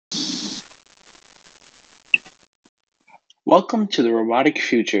Welcome to the Robotic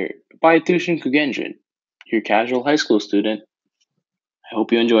Future by Tushin Kugendran, your casual high school student. I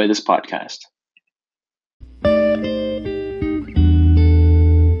hope you enjoy this podcast.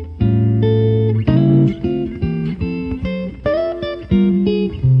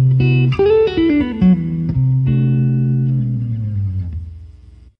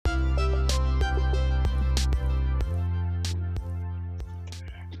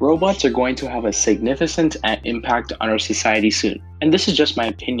 Robots are going to have a significant impact on our society soon, and this is just my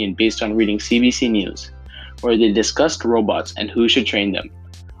opinion based on reading CBC News, where they discussed robots and who should train them.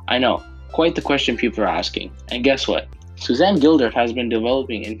 I know, quite the question people are asking, and guess what? Suzanne Gildert has been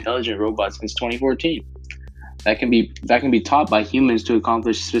developing intelligent robots since 2014 that can be taught by humans to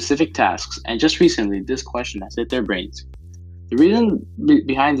accomplish specific tasks, and just recently this question has hit their brains. The reason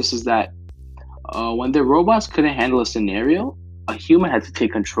behind this is that when the robots couldn't handle a scenario, a human had to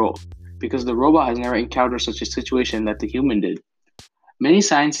take control because the robot has never encountered such a situation that the human did. Many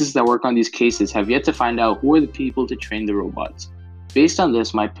scientists that work on these cases have yet to find out who are the people to train the robots. Based on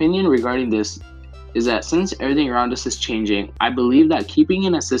this, my opinion regarding this is that since everything around us is changing, I believe that keeping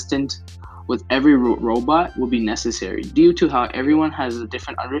an assistant with every robot will be necessary due to how everyone has a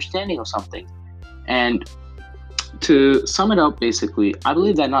different understanding of something. And to sum it up, basically, I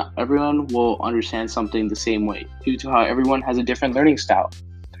believe that not everyone will understand something the same way due to how everyone has a different learning style.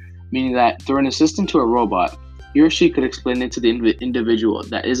 Meaning that through an assistant to a robot, he or she could explain it to the individual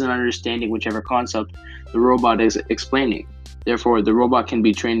that isn't understanding whichever concept the robot is explaining. Therefore, the robot can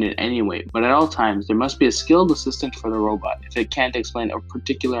be trained in any way, but at all times, there must be a skilled assistant for the robot if it can't explain a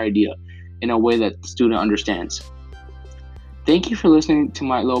particular idea in a way that the student understands. Thank you for listening to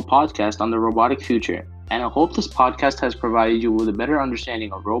my little podcast on the robotic future, and I hope this podcast has provided you with a better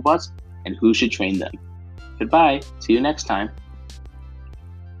understanding of robots and who should train them. Goodbye. See you next time.